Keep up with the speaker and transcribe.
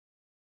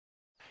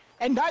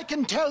And I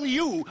can tell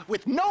you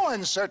with no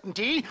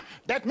uncertainty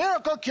that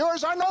miracle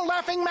cures are no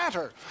laughing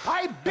matter.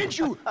 I bid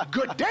you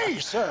good day,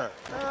 sir.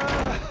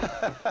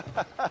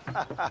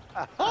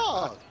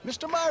 Oh,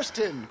 Mr.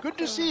 Marston, good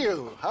to see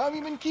you. How have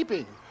you been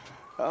keeping?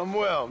 I'm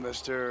well,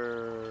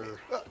 Mr.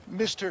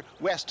 Mr.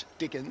 West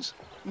Dickens.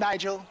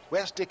 Nigel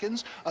West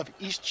Dickens of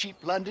Eastcheap,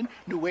 London,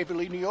 New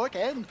Waverly, New York,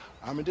 and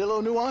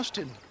Armadillo, New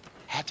Austin.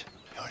 At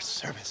your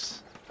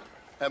service.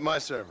 At my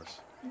service.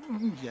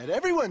 At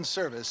everyone's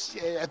service.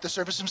 At the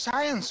service of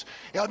science,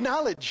 of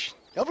knowledge,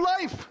 of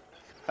life.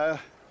 How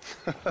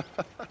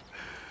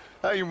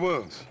are your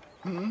wounds?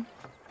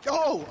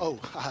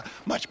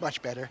 Much,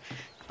 much better.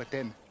 But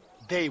then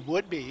they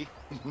would be.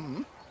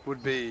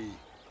 Would be...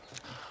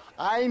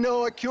 I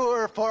know a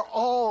cure for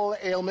all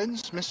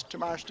ailments, Mr.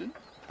 Marston.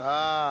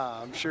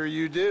 Ah, I'm sure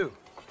you do.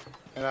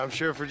 And I'm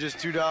sure for just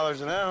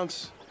 $2 an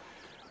ounce,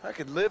 I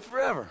could live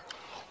forever.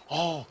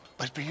 Oh,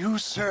 but for you,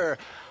 sir,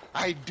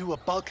 I do a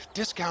bulk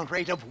discount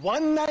rate of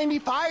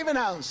 $1.95 an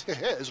ounce,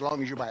 as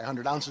long as you buy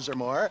 100 ounces or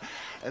more.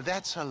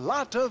 That's a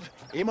lot of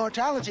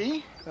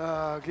immortality.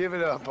 Give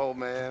it up, old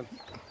man.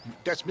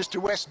 That's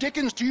Mr. West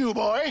Dickens to you,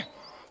 boy.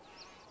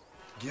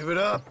 Give it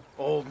up,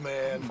 old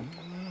man.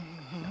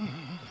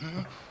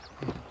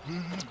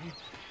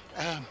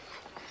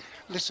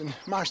 Listen,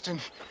 Marston,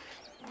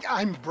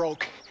 I'm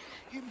broke,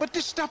 but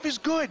this stuff is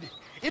good.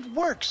 It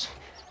works.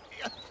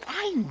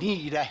 I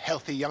need a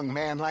healthy young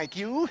man like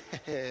you.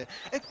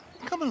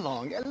 Come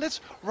along,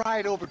 let's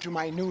ride over to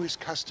my newest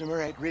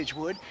customer at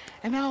Ridgewood,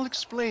 and I'll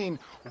explain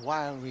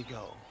while we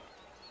go.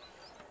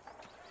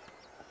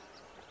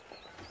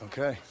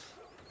 Okay.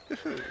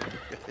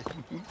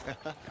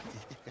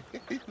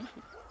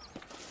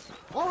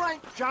 All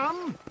right,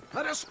 John,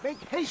 let us make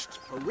haste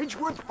for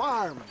Ridgewood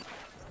Farm.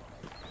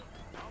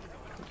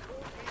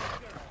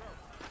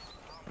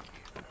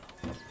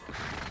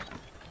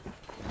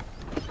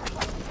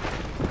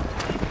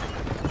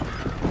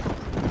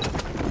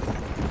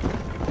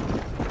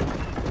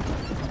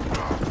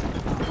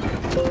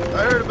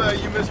 I heard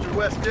about you, Mr.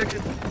 West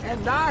Dickens.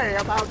 And I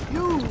about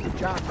you,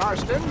 John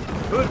Marston.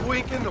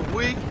 Hoodwinking the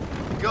weak,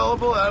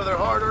 gullible out of their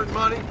hard-earned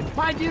money.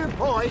 My dear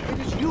boy, it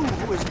is you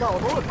who is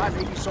gullible, if I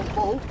may be so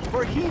bold,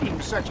 for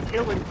heeding such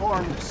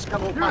ill-informed You're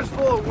scuttlebutt. as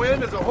full of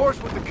wind as a horse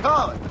with the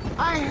colic.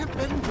 I have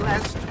been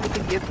blessed with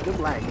the gift of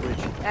language,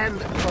 and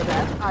for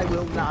that I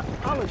will not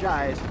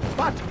apologize.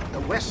 But the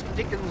West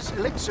Dickens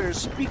elixirs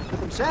speak for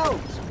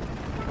themselves.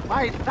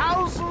 My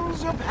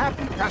thousands of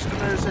happy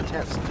customers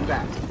attest to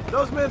that.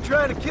 Those men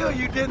trying to kill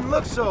you didn't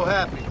look so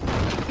happy.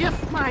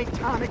 If my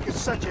tonic is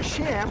such a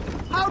sham,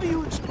 how do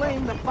you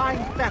explain the fine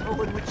fettle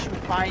in which you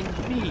find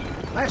me?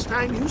 Last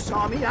time you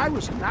saw me, I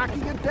was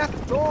knocking at death's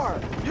door.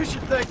 You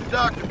should thank the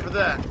doctor for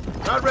that.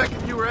 I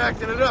reckon you were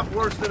acting it up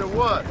worse than it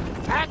was.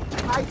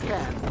 Act I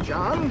can,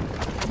 John.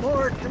 A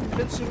more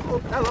convincing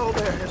Othello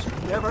there has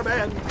never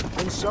been.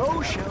 And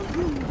so shall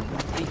you,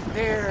 the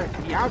fair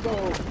Iago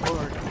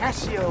or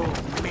Cassio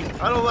mate.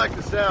 I don't like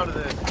the sound of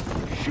this.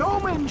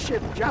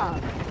 Showmanship,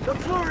 John. The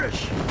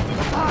flourish.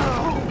 The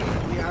bow.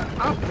 We are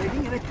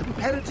operating in a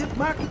competitive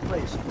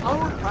marketplace.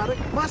 Our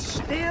product must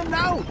stand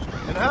out.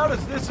 And how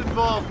does this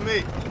involve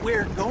me?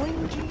 We're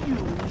going to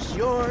use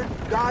your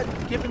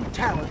God-given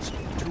talents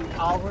to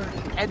our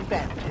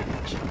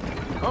advantage.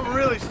 I'm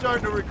really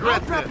starting to I'll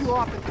regret drop this. you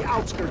off at the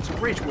outskirts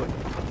of Ridgewood.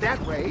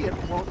 That way, it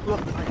won't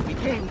look like we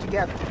came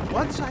together.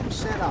 Once I'm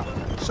set up,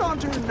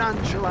 saunter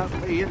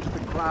nonchalantly into the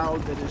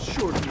crowd that is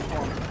sure to be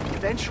forming.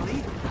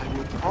 Eventually, I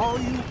will call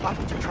you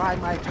up to try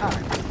my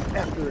time.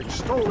 After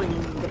extolling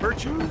the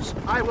virtues,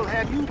 I will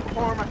have you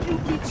perform a few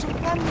feats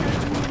of wonder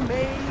to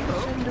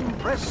amaze and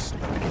impress the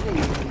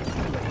Canadian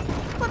public.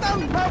 For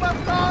the love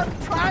of God,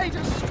 try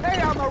to stay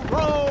on the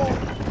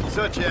road!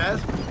 Such as?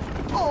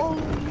 Oh,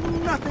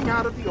 nothing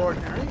out of the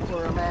ordinary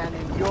for a man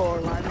in your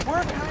line of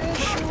work, I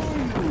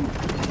assure you.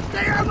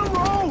 Stay on the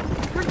road!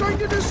 You're going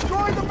to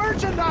destroy the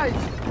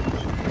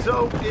merchandise!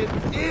 So it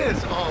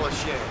is all a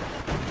shame.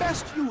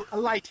 Best you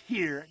alight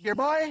here, dear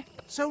boy,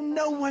 so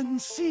no one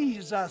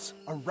sees us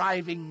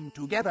arriving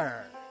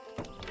together.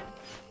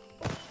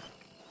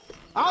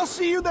 I'll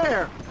see you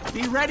there.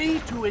 Be ready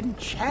to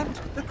enchant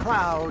the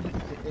crowd.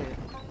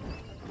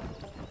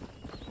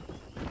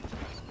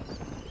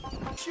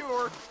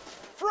 Your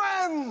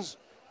friends,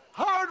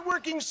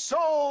 hard-working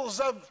souls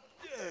of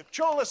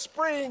Cholla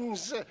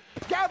Springs,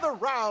 gather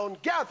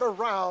round, gather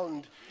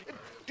round.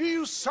 Do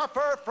you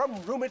suffer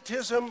from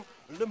rheumatism,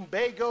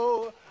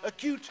 lumbago,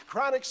 acute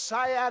chronic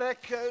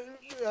sciatic,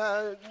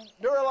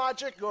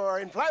 neurologic, or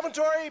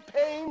inflammatory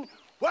pain?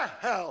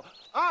 Well,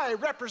 I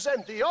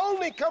represent the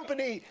only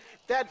company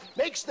that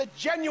makes the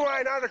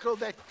genuine article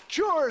that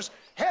cures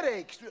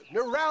headaches,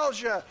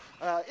 neuralgia,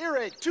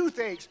 earache,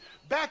 toothaches,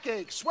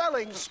 backache,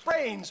 swelling,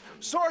 sprains,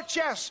 sore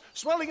chests,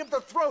 swelling of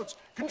the throats,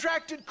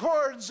 contracted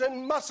cords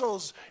and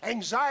muscles,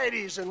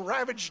 anxieties and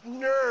ravaged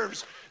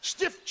nerves,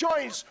 stiff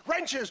joints,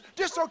 wrenches,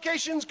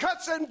 dislocations,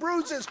 cuts and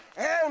bruises,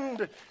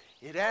 and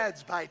it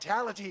adds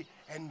vitality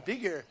and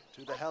vigor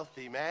to the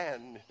healthy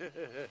man.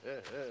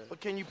 But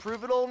can you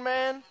prove it, old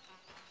man?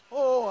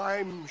 Oh,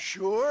 I'm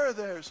sure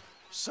there's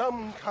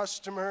some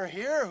customer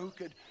here who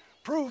could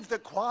prove the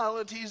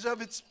qualities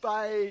of it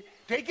by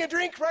taking a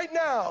drink right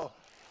now.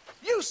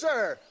 You,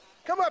 sir,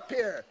 come up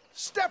here.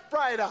 Step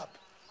right up.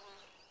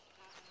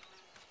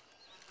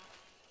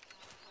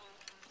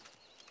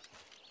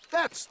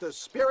 That's the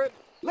spirit.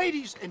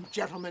 Ladies and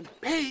gentlemen,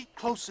 pay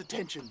close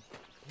attention.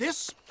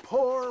 This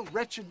poor,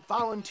 wretched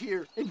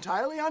volunteer,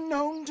 entirely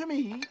unknown to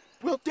me,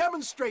 will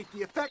demonstrate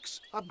the effects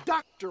of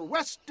Dr.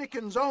 West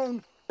Dickens'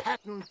 own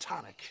patent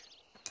tonic.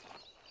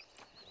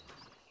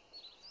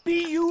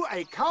 Be you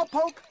a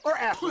cowpoke or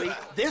athlete,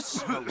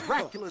 this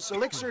miraculous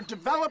elixir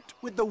developed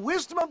with the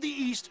wisdom of the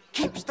East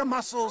keeps the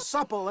muscles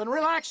supple and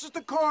relaxes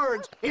the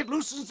cords. It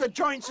loosens the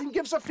joints and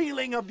gives a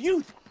feeling of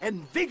youth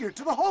and vigor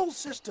to the whole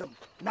system.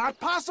 Not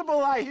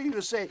possible, I hear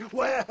you say.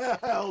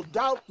 Well,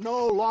 doubt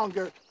no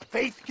longer.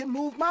 Faith can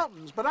move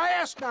mountains, but I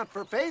ask not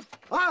for faith.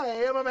 I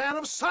am a man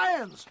of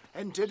science,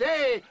 and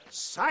today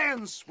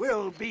science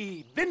will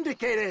be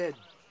vindicated.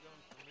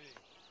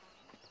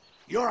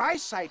 Your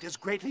eyesight is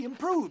greatly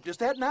improved. Is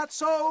that not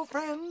so,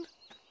 friend?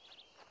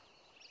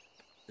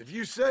 If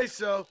you say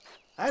so.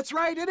 That's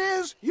right, it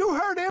is. You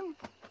heard him.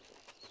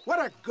 What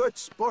a good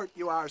sport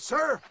you are,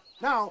 sir.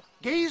 Now,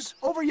 gaze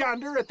over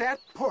yonder at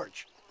that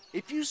porch.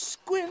 If you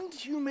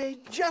squint, you may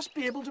just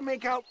be able to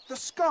make out the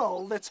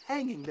skull that's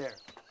hanging there.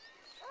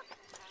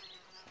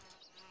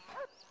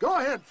 Go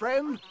ahead,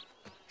 friend.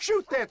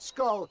 Shoot that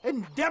skull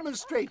and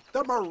demonstrate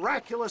the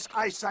miraculous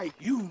eyesight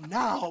you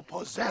now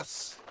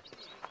possess.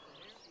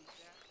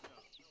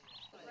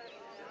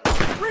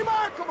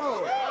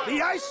 Remarkable!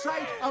 The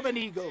eyesight of an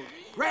eagle,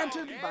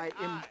 granted by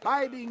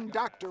imbibing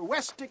Dr.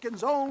 West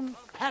Dickens' own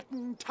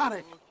patent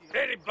tonic.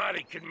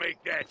 Anybody can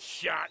make that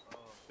shot.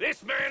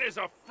 This man is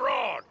a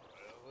fraud.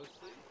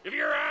 If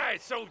your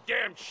eye's so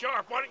damn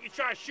sharp, why don't you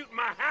try shooting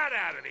my hat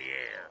out of the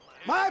air?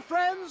 My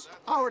friends,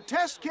 our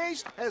test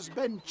case has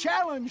been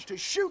challenged to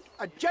shoot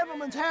a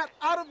gentleman's hat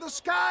out of the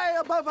sky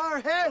above our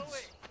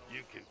heads.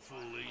 You can fool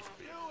these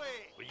people,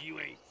 but you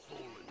ain't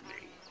fooling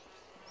me.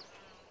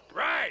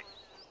 Right.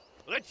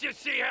 Let's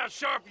just see how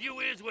sharp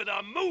you is with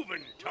a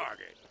moving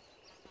target.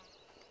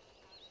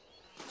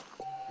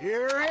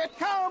 Here it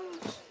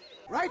comes.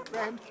 Right,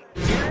 friend.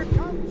 Here it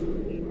comes.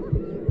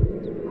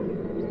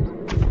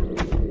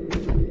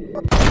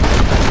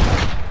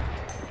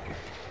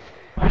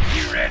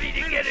 You ready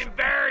to get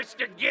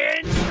embarrassed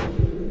again?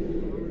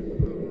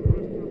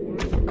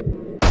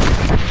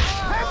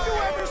 Have you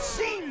ever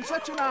seen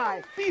such an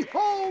eye?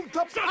 Behold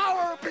the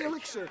power of the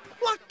elixir,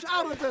 plucked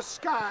out of the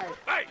sky.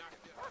 Hey!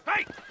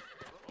 Hey!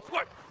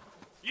 What?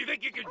 You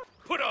think you can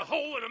put a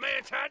hole in a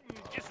man's hat and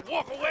just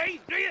walk away,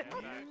 do you?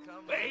 Well,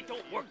 it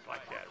don't work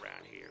like that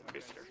around here,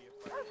 mister.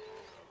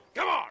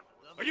 Come on!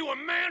 Are you a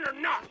man or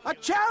not? A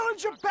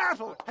challenge of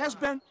battle has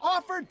been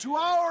offered to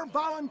our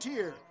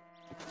volunteer.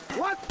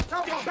 Let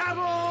the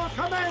battle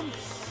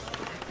commence!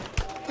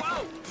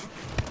 Whoa.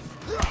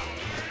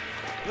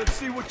 Let's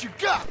see what you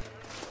got.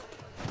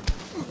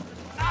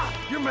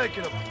 You're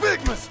making a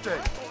big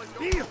mistake.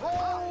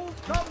 Behold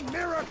the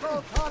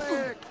miracle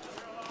tonic!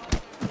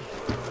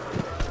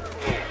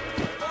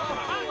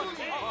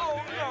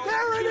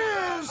 There it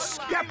is,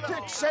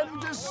 skeptics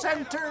and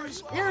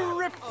dissenters,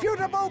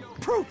 irrefutable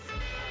proof.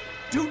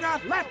 Do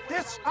not let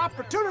this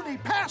opportunity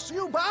pass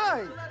you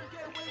by.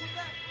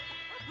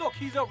 Look,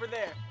 he's over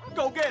there.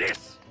 Go get him.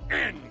 This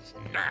ends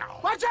now.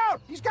 Watch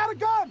out, he's got a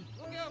gun.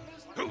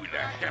 Who the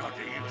hell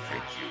do you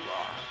think you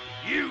are?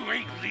 You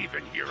ain't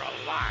leaving here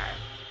alive.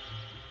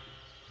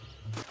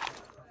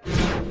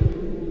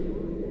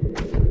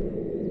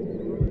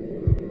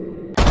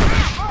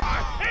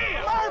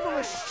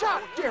 Marvelous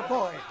shot, dear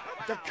boy.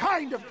 The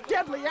kind of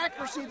deadly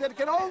accuracy that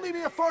can only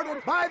be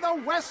afforded by the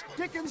West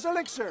Dickens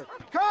elixir.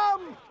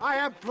 Come, I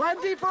have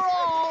plenty for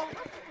all.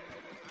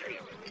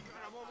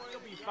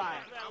 You'll be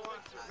fine.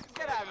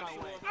 Get out of my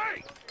way.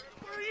 Hey,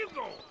 where are you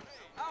going?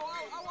 I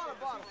want a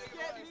bottle.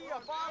 Get me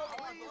a bottle,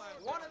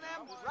 please. One of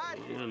them, right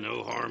here. Yeah,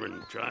 no harm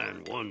in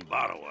trying one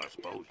bottle, I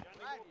suppose.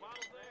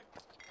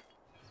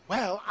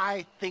 Well,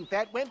 I think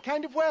that went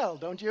kind of well,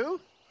 don't you?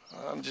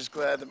 I'm just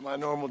glad that my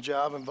normal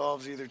job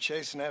involves either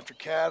chasing after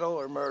cattle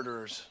or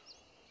murderers.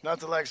 Not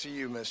the likes of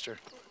you, mister.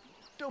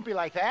 Don't be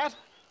like that.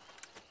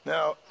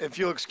 Now, if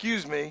you'll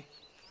excuse me,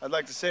 I'd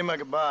like to say my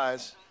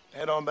goodbyes,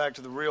 head on back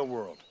to the real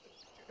world.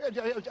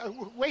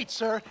 Wait,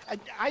 sir.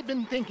 I've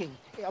been thinking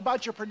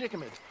about your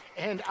predicament,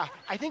 and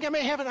I think I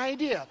may have an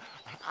idea.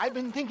 I've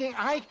been thinking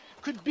I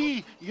could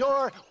be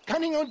your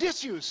cunning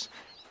Odysseus.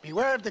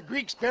 Beware of the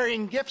Greeks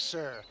bearing gifts,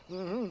 sir.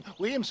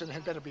 Williamson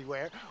had better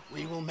beware.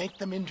 We will make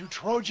them into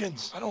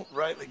Trojans. I don't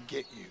rightly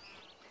get you.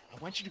 I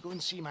want you to go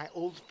and see my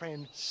old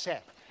friend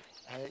Seth.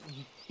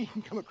 He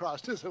can come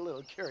across as a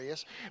little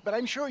curious, but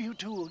I'm sure you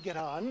two will get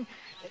on.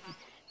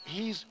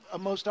 He's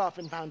most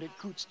often found at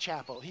Coots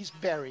Chapel. He's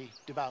very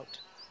devout.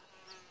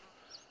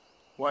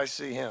 Why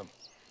see him?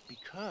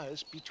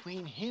 Because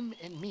between him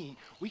and me,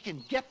 we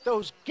can get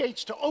those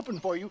gates to open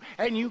for you,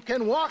 and you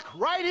can walk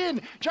right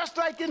in, just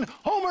like in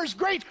Homer's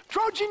great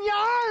Trojan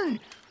yarn.